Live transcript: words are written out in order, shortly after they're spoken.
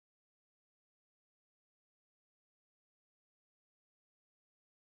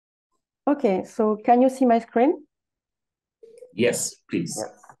Okay, so can you see my screen? Yes, please.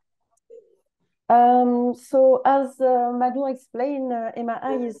 Yes. So as Madhu explained,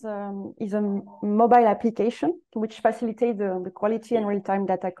 EMA-i is a mobile application which facilitates the quality and real-time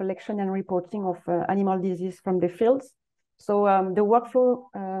data collection and reporting of animal disease from the fields. So the workflow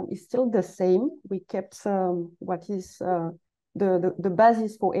is still the same. We kept what is the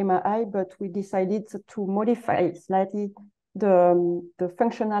basis for EMA-i, but we decided to modify slightly the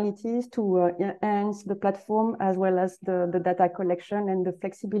functionalities to enhance the platform as well as the data collection and the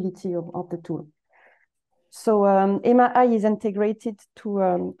flexibility of the tool. So EMA-i is integrated to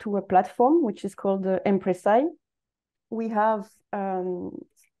a platform which is called Empress-i. We have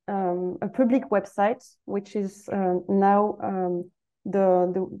a public website which is now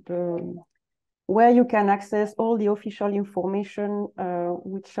where you can access all the official information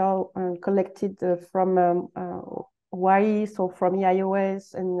which are collected from WISE or from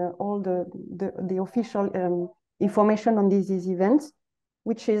EIOS and all the official information on these events,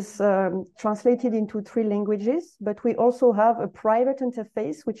 which is translated into 3 languages, but we also have a private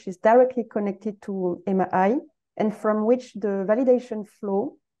interface which is directly connected to EMA-i, and from which the validation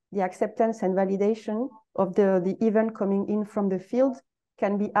flow, the acceptance and validation of the event coming in from the field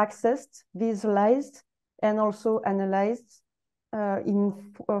can be accessed, visualized, and also analyzed in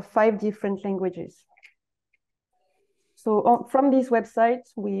 5 different languages. So from this website,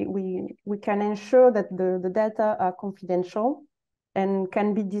 we can ensure that the data are confidential and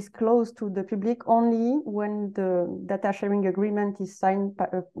can be disclosed to the public only when the data sharing agreement is signed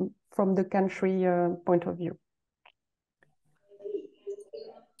from the country point of view.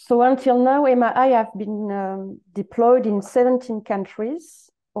 So until now, EMA-i have been deployed in 17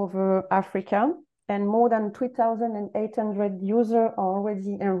 countries over Africa, and more than 3,800 users are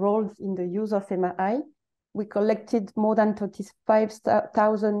already enrolled in the use of EMA-i. We collected more than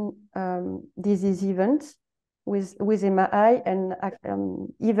 35,000 disease events with EMA-i, and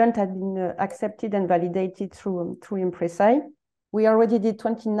event had been accepted and validated through Empress-i. We already did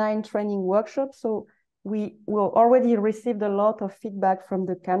 29 training workshops, so we will already received a lot of feedback from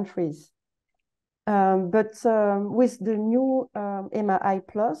the countries. But with the new EMA-i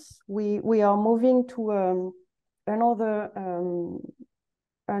Plus, we are moving to another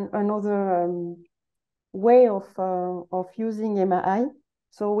way of using EMA-i.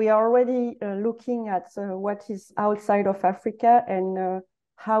 So we are already looking at what is outside of Africa and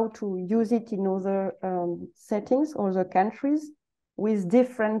how to use it in other settings, other countries, with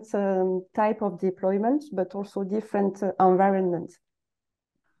different type of deployments, but also different environments.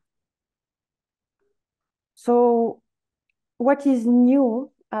 So what is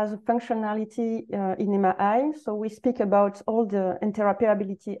new as a functionality in EMA-i? So we speak about all the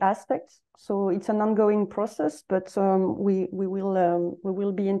interoperability aspects. So it's an ongoing process, but we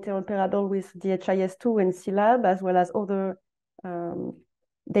will be interoperable with DHIS2 and CLAB, as well as other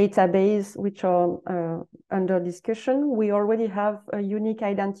database which are under discussion. We already have a unique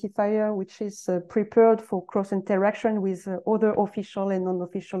identifier which is prepared for cross interaction with other official and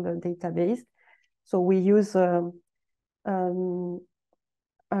non-official database. So we use a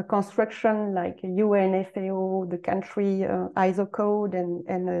construction like UNFAO, the country ISO code,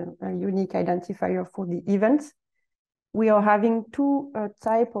 and a unique identifier for the events. We are having 2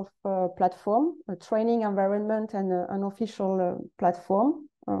 types of platform, a training environment and an official platform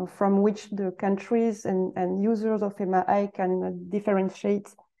from which the countries and users of EMA-i can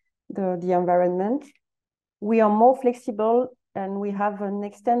differentiate the environment. We are more flexible, and we have an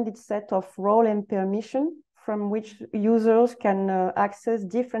extended set of role and permission from which users can access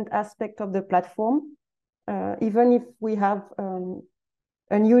different aspects of the platform. Even if we have a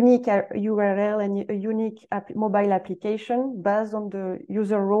unique URL and a unique mobile application, based on the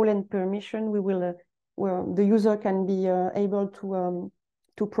user role and permission, the user can be able to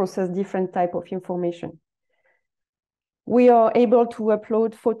process different type of information. We are able to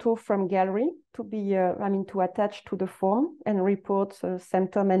upload photo from gallery to be, to attach to the form and report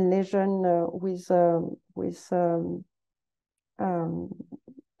symptom and lesion with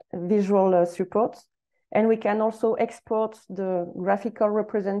visual support. And we can also export the graphical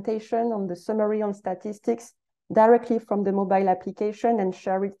representation on the summary on statistics directly from the mobile application and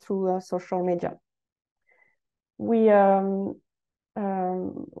share it through social media. We have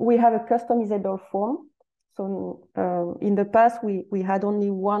a customizable form. So in the past, we had only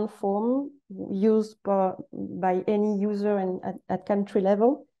one form used by any user and at country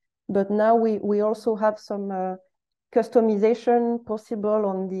level. But now we also have some customization possible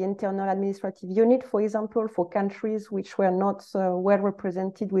on the internal administrative unit, for example, for countries which were not well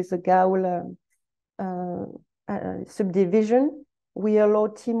represented with the GAUL subdivision. We allow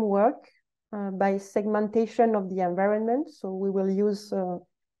teamwork by segmentation of the environment. So we will use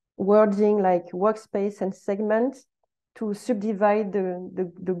wording like workspace and segment to subdivide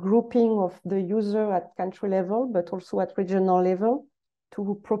the grouping of the user at country level, but also at regional level,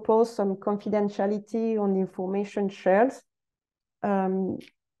 to propose some confidentiality on the information shared.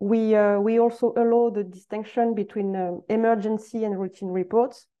 We also allow the distinction between emergency and routine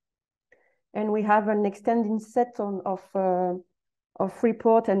reports. And we have an extended set of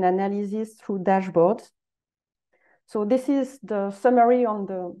report and analysis through dashboards. So this is the summary on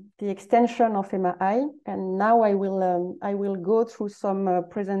the extension of EMA-i. And now I will go through some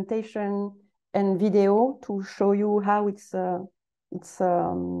presentation and video to show you how it's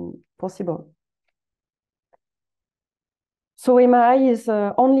possible. So EMA-i is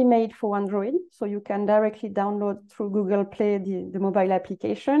only made for Android. So you can directly download through Google Play the mobile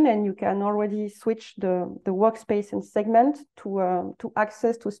application, and you can already switch the workspace and segment to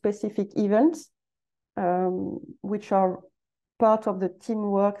access to specific events, which are part of the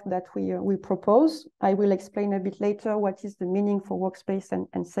teamwork that we propose. I will explain a bit later what is the meaning for workspace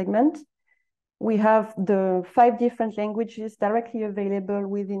and segment. We have the 5 different languages directly available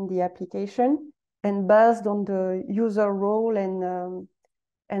within the application, and based on the user role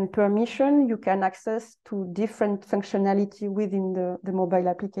and permission, you can access to different functionality within the mobile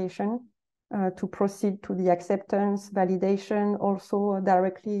application to proceed to the acceptance, validation, also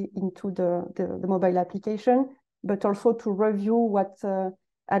directly into the mobile application, but also to review what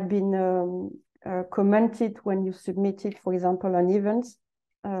had been commented when you submitted, for example, an event.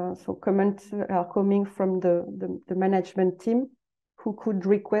 So comments are coming from the management team, who could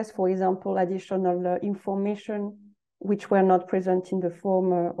request, for example, additional information which were not present in the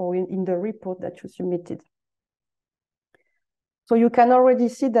form or in the report that you submitted. So you can already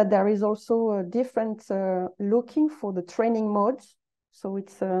see that there is also a different looking for the training modes. So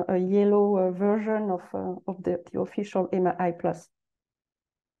it's a yellow version of the official EMA-i+.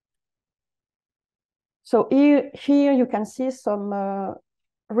 So here you can see some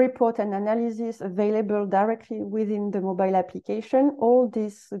report and analysis available directly within the mobile application. All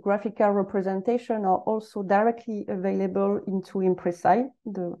these graphical representation are also directly available into Impresi,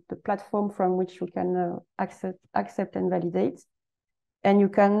 the platform from which you can accept and validate. And you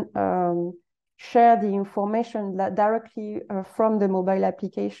can share the information directly from the mobile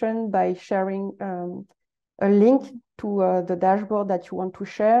application by sharing a link to the dashboard that you want to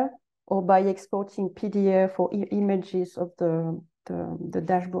share, or by exporting PDF or images of the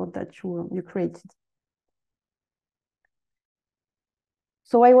dashboard that you created.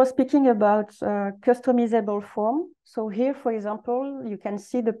 So I was speaking about customizable form. So here, for example, you can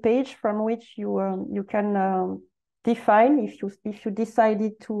see the page from which you can define if you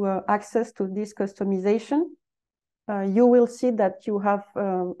decided to access to this customization. You will see that you have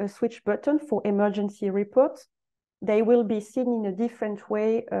a switch button for emergency reports. They will be seen in a different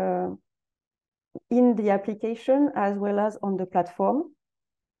way in the application as well as on the platform.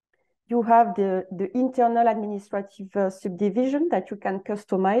 You have the internal administrative subdivision that you can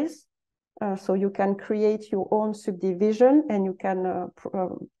customize. So you can create your own subdivision, and you can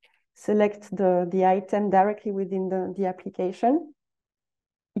select the item directly within the application.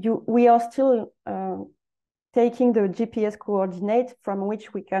 We are still taking the GPS coordinate, from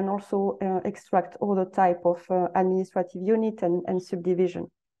which we can also extract other type of administrative unit and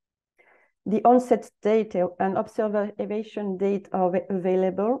subdivision. The onset date and observation date are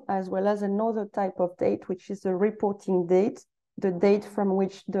available, as well as another type of date, which is the reporting date, the date from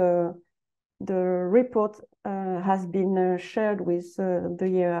which the report has been shared with the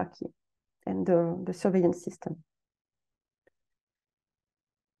hierarchy and the surveillance system.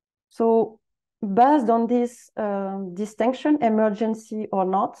 So based on this distinction, emergency or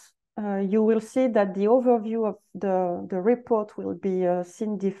not, you will see that the overview of the report will be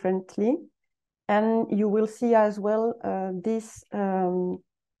seen differently. And you will see as well this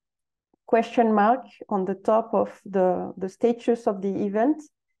question mark on the top of the status of the event,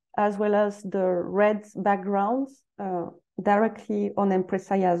 as well as the red backgrounds directly on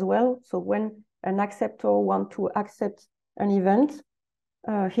Impresi as well. So when an acceptor wants to accept an event,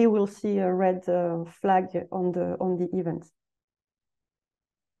 he will see a red flag on the event.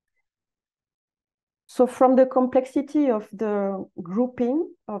 So from the complexity of the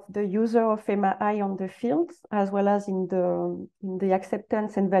grouping of the user of EMA-i on the field, as well as in the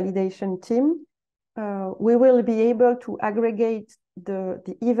acceptance and validation team, we will be able to aggregate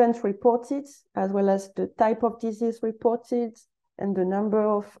the event reported, as well as the type of disease reported and the number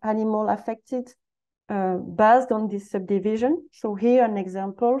of animals affected based on this subdivision. So here an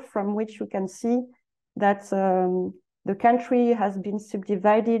example from which you can see that The country has been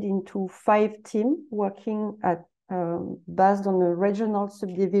subdivided into 5 teams working based on a regional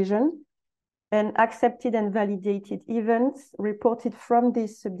subdivision, and accepted and validated events reported from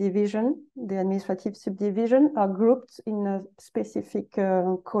this subdivision, the administrative subdivision, are grouped in a specific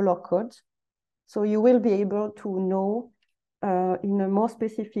color code. So you will be able to know in a more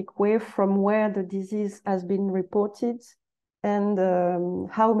specific way from where the disease has been reported and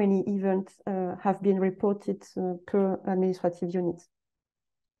how many events have been reported per administrative unit.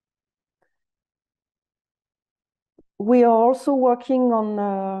 We are also working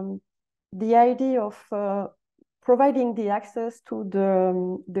on the idea of providing the access to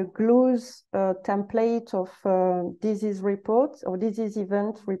the GLUES template of disease reports or disease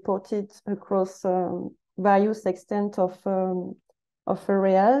event reported across various extent of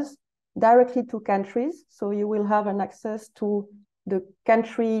areas directly to countries. So you will have an access to the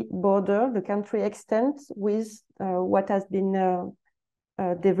country border, the country extent with what has been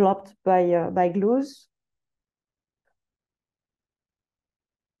developed by GLUES.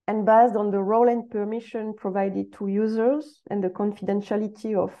 And based on the role and permission provided to users and the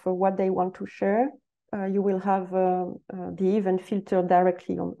confidentiality of what they want to share, you will have the event filtered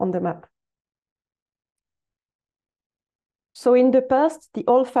directly on the map. So in the past, the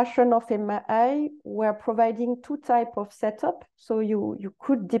old-fashioned of EMA-i were providing 2 types of setup. So you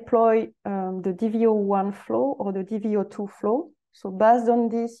could deploy the DVO1 flow or the DVO2 flow. So based on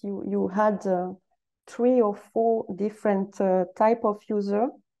this, you had 3 or 4 different type of user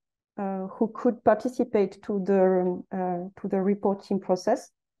who could participate to the reporting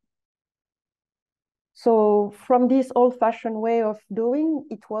process. So from this old-fashioned way of doing,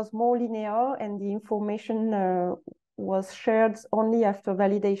 it was more linear and the information was shared only after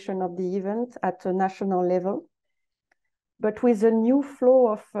validation of the event at a national level. But with the new flow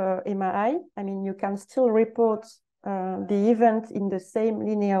of EMA-i, I mean, you can still report the event in the same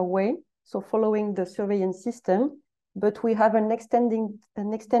linear way, so following the surveillance system, but we have an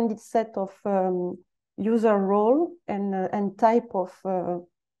extended set of user role and type of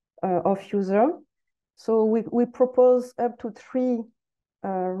user. So we propose up to 3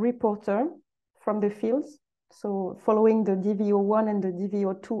 reporter from the fields. So following the DVO1 and the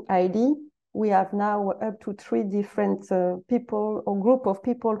DVO2 ID, we have now up to 3 different people or group of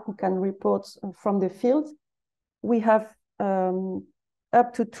people who can report from the field. We have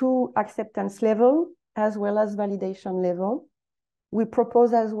up to 2 acceptance level as well as validation level. We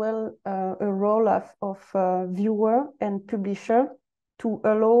propose as well a role of viewer and publisher to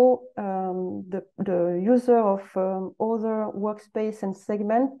allow the user of other workspace and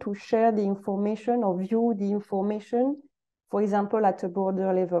segment to share the information or view the information, for example, at a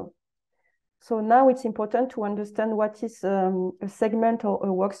border level. So now it's important to understand what is a segment or a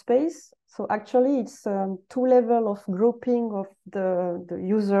workspace. So actually it's 2 levels of grouping of the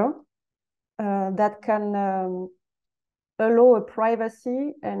user that can allow a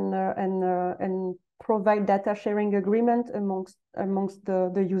privacy and provide data sharing agreement amongst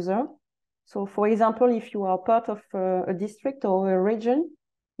the user. So for example, if you are part of a district or a region,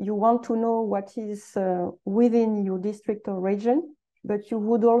 you want to know what is within your district or region, but you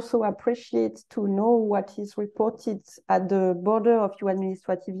would also appreciate to know what is reported at the border of your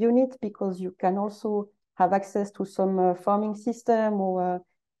administrative unit, because you can also have access to some farming system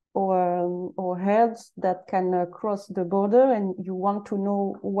or herds that can cross the border, and you want to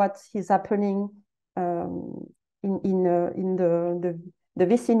know what is happening in the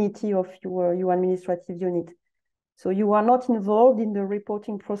vicinity of your administrative unit. So you are not involved in the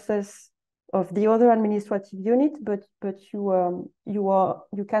reporting process of the other administrative unit, but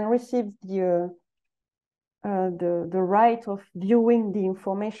you can receive the right of viewing the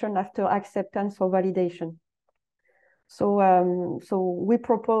information after acceptance or validation. So we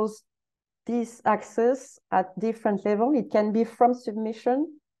propose this access at different levels. It can be from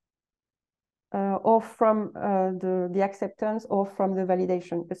submission or from the acceptance or from the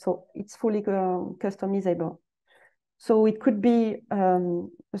validation. So it's fully customizable. So it could be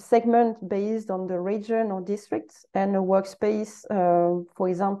a segment based on the region or district, and a workspace, for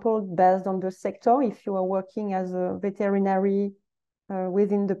example, based on the sector. If you are working as a veterinary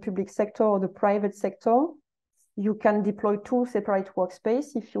within the public sector or the private sector, you can deploy 2 separate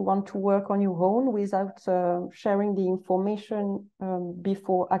workspaces if you want to work on your own without sharing the information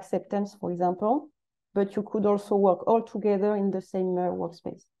before acceptance, for example. But you could also work all together in the same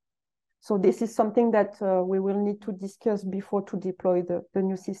workspace. So this is something that we will need to discuss before to deploy the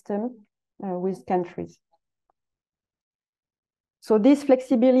new system with countries. So this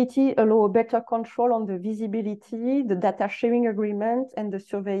flexibility allows better control on the visibility, the data sharing agreement, and the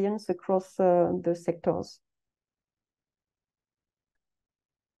surveillance across the sectors.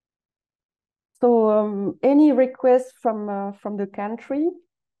 So any request from the country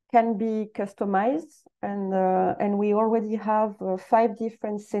can be customized, and we already have 5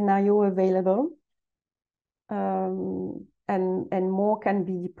 different scenarios available, and more can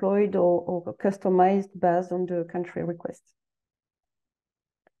be deployed or customized based on the country request.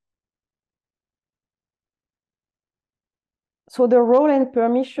 So the role and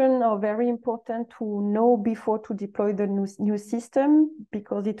permission are very important to know before to deploy the new system,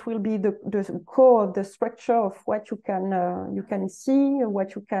 because it will be the core of the structure of what you can see,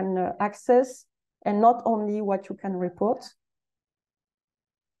 what you can access, and not only what you can report.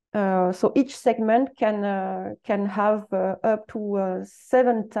 So each segment can have up to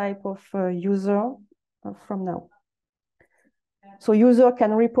 7 types of user from now. So user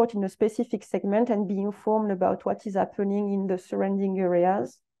can report in a specific segment and be informed about what is happening in the surrounding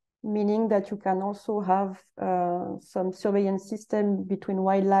areas, meaning that you can also have some surveillance system between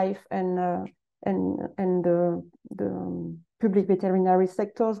wildlife and the public veterinary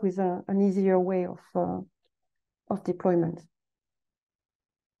sectors with an easier way of deployment.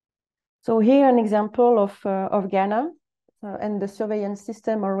 So here an example of Ghana. And the surveillance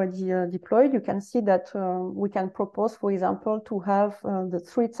system already deployed. You can see that we can propose, for example, to have the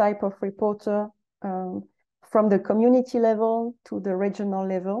 3 types of reporter from the community level to the regional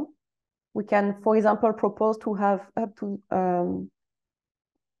level. We can, for example, propose to have up to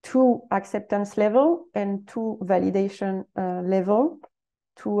 2 acceptance level and 2 validation level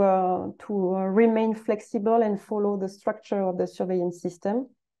to remain flexible and follow the structure of the surveillance system.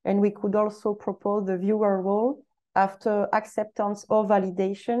 And we could also propose the viewer role after acceptance or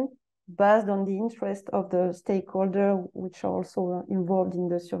validation based on the interest of the stakeholder, which are also involved in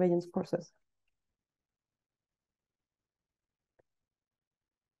the surveillance process.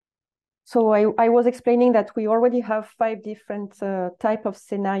 So I was explaining that we already have 5 different types of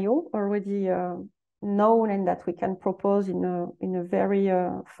scenario already known and that we can propose in a very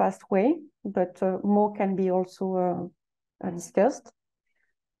fast way, but more can be also discussed.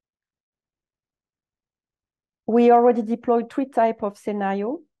 We already deployed 3 types of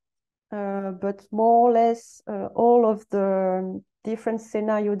scenario, but more or less all of the different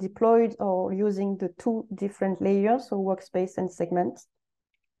scenario deployed are using the 2 different layers, so workspace and segment.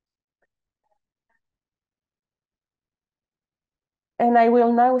 And I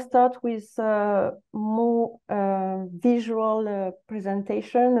will now start with more visual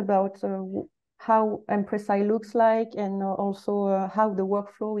presentation about how EMPRESS-i looks like, and also how the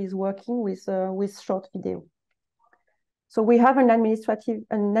workflow is working with short video. So we have an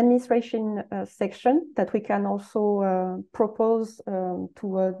administration section that we can also propose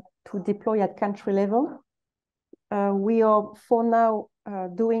to deploy at country level. We are for now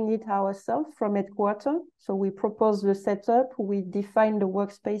doing it ourselves from headquarters. So we propose the setup, we define the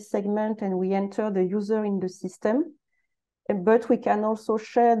workspace segment, and we enter the user in the system. But we can also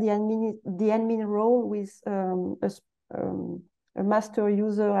share the admin role with a master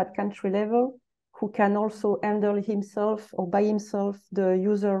user at country level, who can also handle himself or by himself the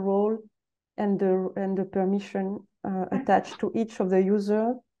user role and the permission attached to each of the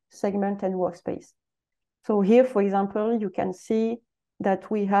user segment and workspace. So here, for example, you can see that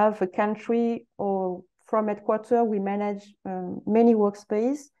we have a country, or from headquarters, we manage many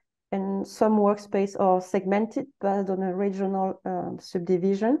workspaces, and some workspaces are segmented based on a regional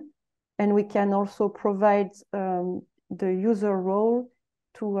subdivision. And we can also provide the user role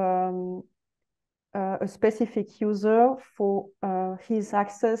to a specific user for his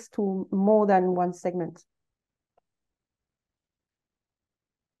access to more than 1 segment.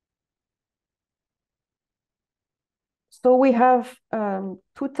 So we have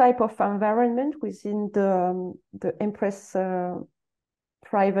 2 types of environment within the EMPRESS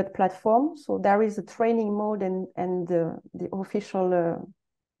private platform. So there is a training mode and the official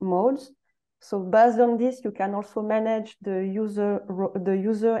modes. So based on this, you can also manage the user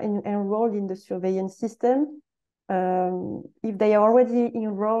enrolled in the surveillance system. If they are already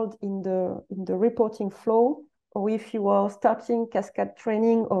enrolled in the reporting flow, or if you are starting cascade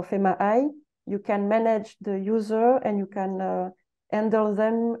training of EMA-i, you can manage the user and you can handle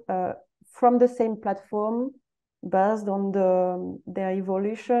them from the same platform based on their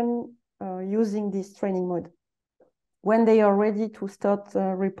evolution using this training mode. When they are ready to start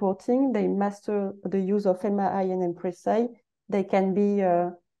reporting, they master the use of EMA-i and EMPRESS-i, they can be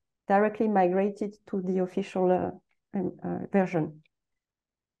directly migrated to the official version.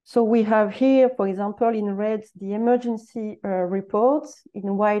 So we have here, for example, in red, the emergency reports.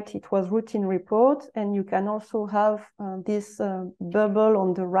 In white, it was routine report. And you can also have this bubble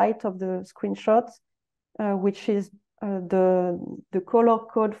on the right of the screenshot, which is the color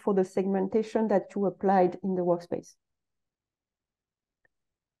code for the segmentation that you applied in the workspace.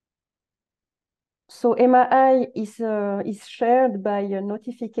 So EMA-i is shared by a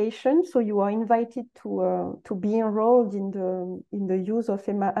notification. So you are invited to be enrolled in the use of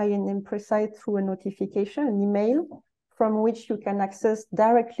EMA-i and Impresi through a notification, an email, from which you can access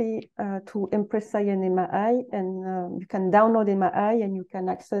directly to Impresi and EMA-i, and you can download EMA-i and you can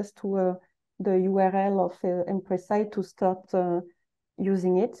access to the URL of Impresi to start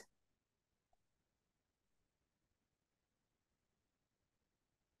using it.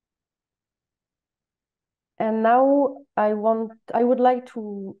 And now I would like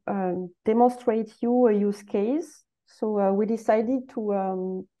to demonstrate you a use case. So we decided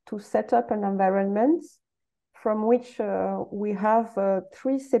to set up an environment from which we have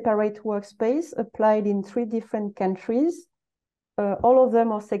 3 separate workspaces applied in 3 different countries. All of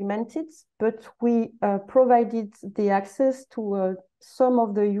them are segmented, but we provided the access to some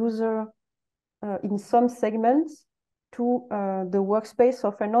of the user in some segments to the workspace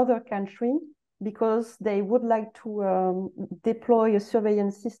of another country, because they would like to deploy a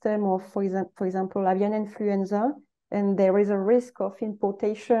surveillance system of, for example, avian influenza, and there is a risk of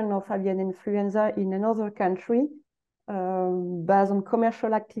importation of avian influenza in another country based on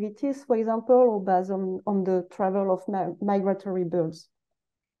commercial activities, for example, or based on the travel of migratory birds.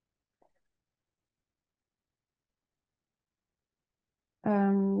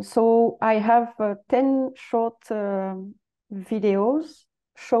 So I have 10 short videos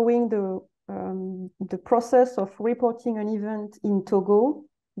showing the process of reporting an event in Togo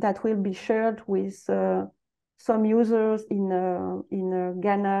that will be shared with some users in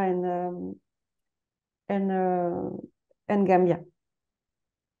Ghana and Gambia.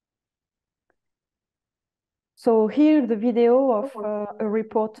 So here the video of a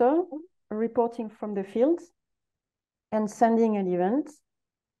reporter reporting from the field and sending an event.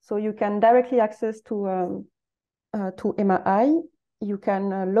 So you can directly access to EMA-i. You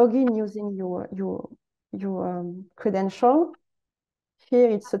can log in using your credential. Here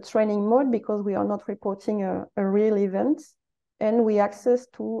it's a training mode because we are not reporting a real event, and we access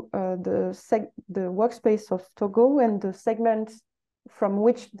to the workspace of Togo and the segment from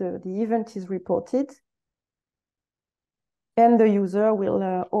which the event is reported. And the user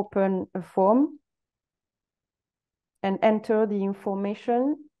will open a form and enter the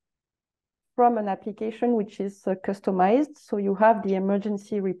information from an application which is customized. So you have the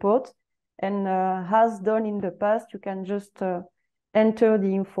emergency report, and as done in the past, you can just enter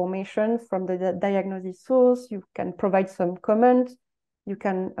the information from the diagnosis source. You can provide some comment. You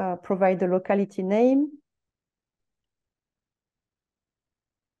can provide the locality name.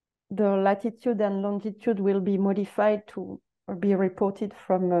 The latitude and longitude will be modified to be reported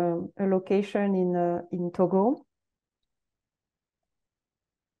from a location in Togo.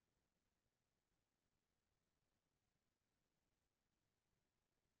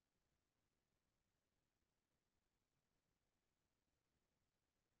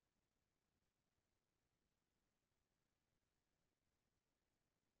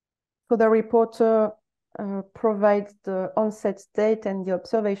 So the reporter provides the onset date and the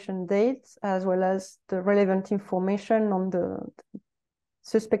observation date, as well as the relevant information on the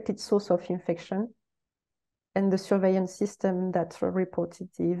suspected source of infection and the surveillance system that reported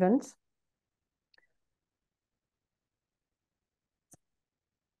the event.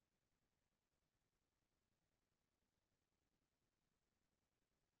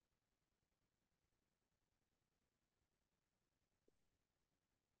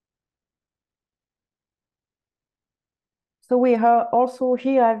 So we are also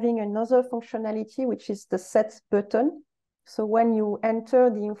here having another functionality, which is the set button. So when you enter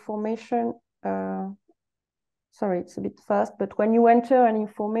the information, sorry, it's a bit fast, but when you enter an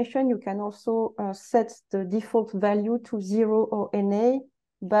information, you can also set the default value to 0 or NA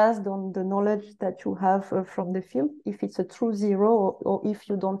based on the knowledge that you have from the field. If it's a true 0, or if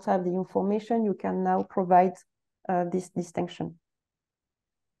you don't have the information, you can now provide this distinction.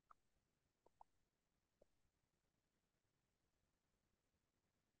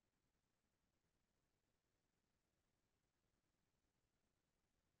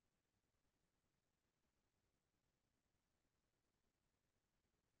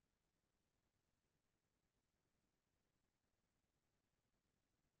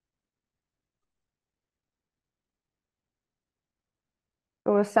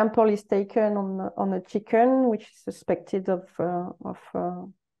 So a sample is taken on a chicken which is suspected of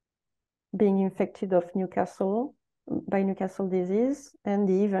being infected of by Newcastle disease, and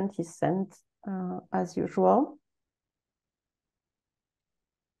the event is sent as usual.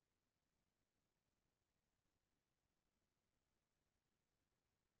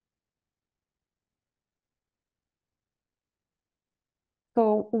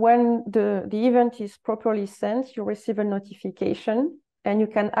 So when the event is properly sent, you receive a notification and you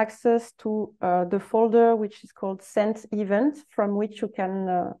can access to the folder which is called Sent Event, from which you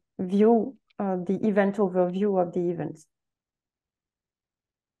can view the event overview of the event.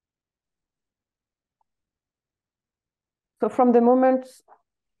 So from the moment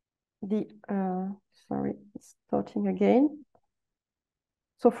sorry, it's starting again.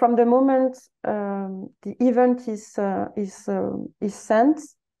 So from the moment the event is sent,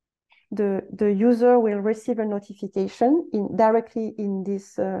 the user will receive a notification directly in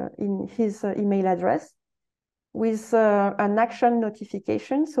his email address with an action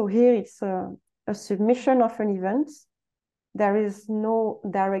notification. So here it's a submission of an event. There is no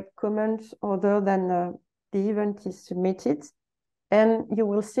direct comment other than the event is submitted. And you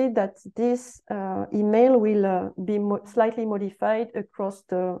will see that this email will be slightly modified across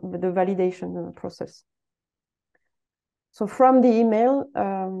the validation process. So from the email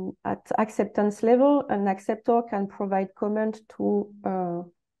at acceptance level, an acceptor can provide comment to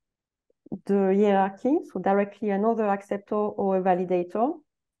the hierarchy, so directly another acceptor or a validator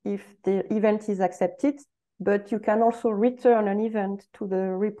if the event is accepted, but you can also return an event to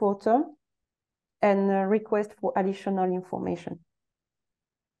the reporter and request for additional information.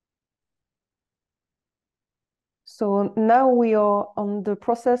 So now we are on the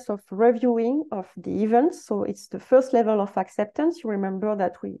process of reviewing of the events. So it's the first level of acceptance. You remember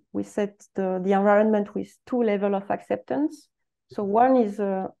that we set the environment with 2 levels of acceptance. So one is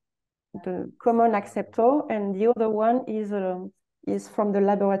the common acceptor, and the other one is from the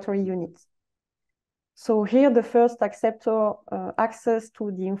laboratory unit. So here the first acceptor access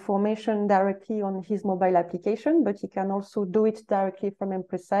to the information directly on his mobile application, but he can also do it directly from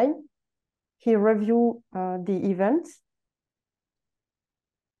EMA-i. He review the event.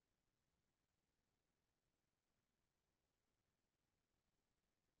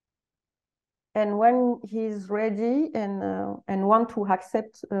 And when he's ready and want to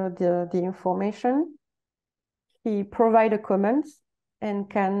accept the information, he provide a comment and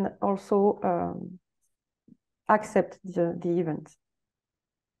can also accept the event.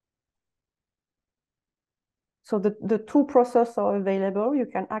 So the 2 processes are available. You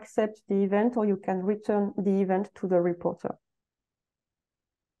can accept the event or you can return the event to the reporter.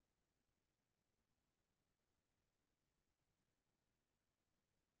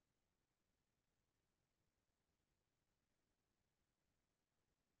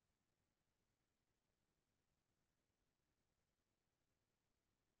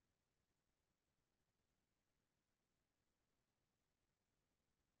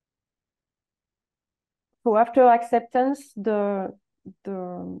 So after acceptance, the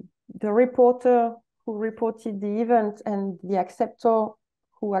reporter who reported the event and the acceptor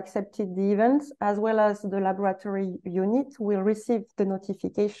who accepted the event, as well as the laboratory unit, will receive the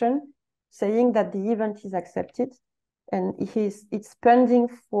notification saying that the event is accepted, and it's pending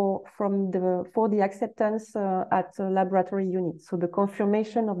for the acceptance at the laboratory unit. So the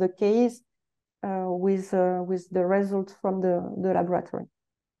confirmation of the case with the results from the laboratory.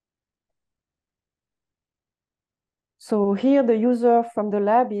 So here the user from the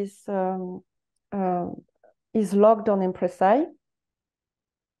lab is logged on EMA-i,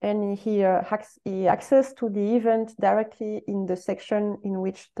 and he access to the event directly in the section in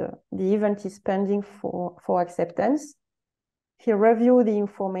which the event is pending for acceptance. He review the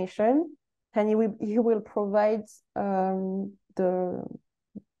information, and he will provide the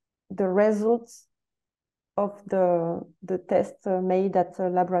results of the test made at the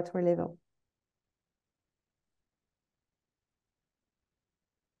laboratory level.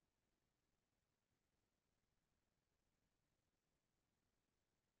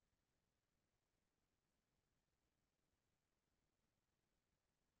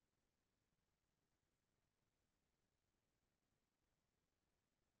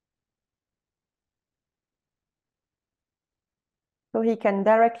 So he can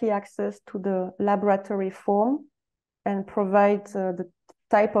directly access to the laboratory form and provide the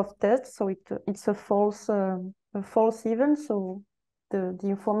type of test. So it's a false event. So the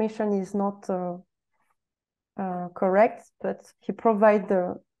information is not correct, but he provides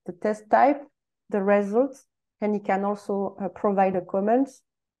the test type, the results, and he can also provide a comment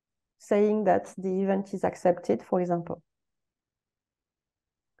saying that the event is accepted, for example.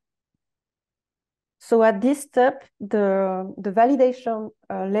 So at this step, the validation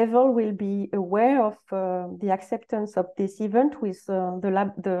level will be aware of the acceptance of this event with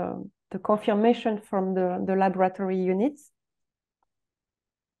the confirmation from the laboratory units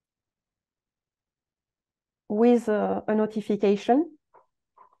with a notification.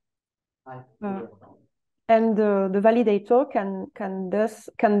 And the validator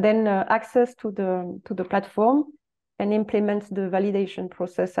can then access to the platform and implement the validation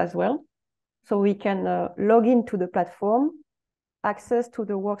process as well. So we can log into the platform, access to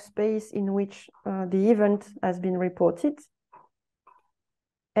the workspace in which the event has been reported,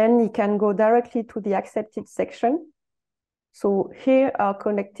 and he can go directly to the accepted section. So here are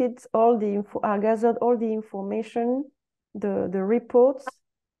connected gathered all the information, the reports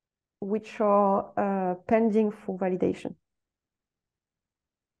which are pending for validation.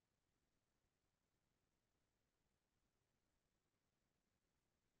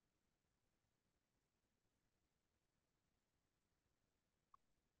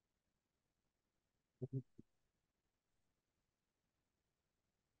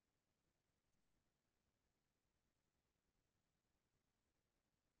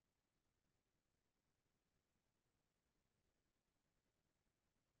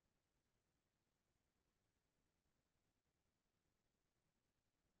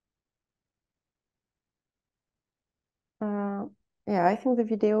 Yeah, I think the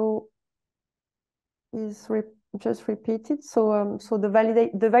video is just repeated. So the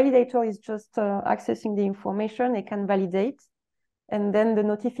validator is just accessing the information. It can validate, and then the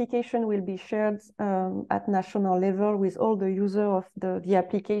notification will be shared at national level with all the users of the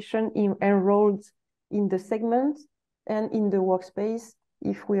application enrolled in the segment and in the workspace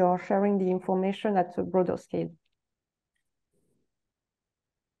if we are sharing the information at a broader scale.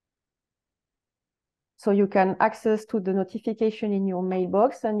 So you can access to the notification in your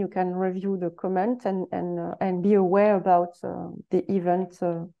mailbox, and you can review the comment and be aware about the event.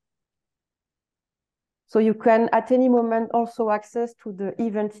 So you can at any moment also access to the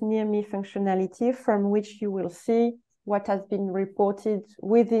event near me functionality, from which you will see what has been reported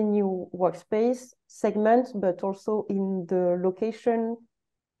within your workspace segment, but also in the location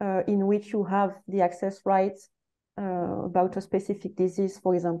in which you have the access rights about a specific disease,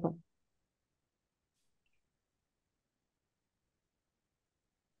 for example.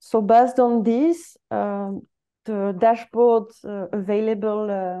 So based on this, the dashboard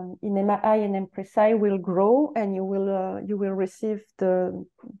available in EMA-i and Empress-i will grow, and you will receive the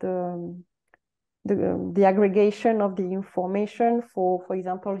aggregation of the information for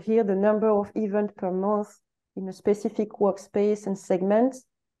example, here the number of events per month in a specific workspace and segment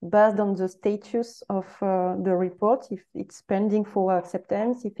based on the status of the report, if it's pending for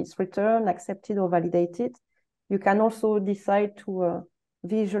acceptance, if it's returned, accepted, or validated. You can also decide to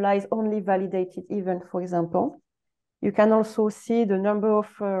visualize only validated event, for example. You can also see the number of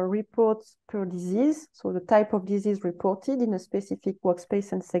reports per disease, so the type of disease reported in a specific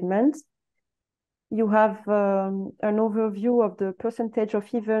workspace and segment. You have an overview of the percentage of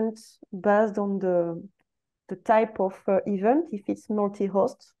events based on the type of event, if it's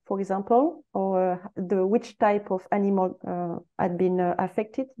multi-host, for example, or which type of animal had been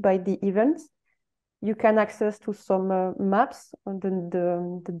affected by the event. You can access to some maps on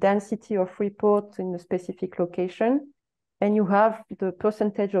the density of reports in a specific location, and you have the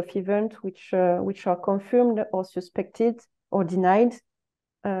percentage of events which are confirmed or suspected or denied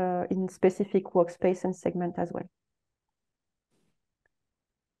in specific workspace and segment as well.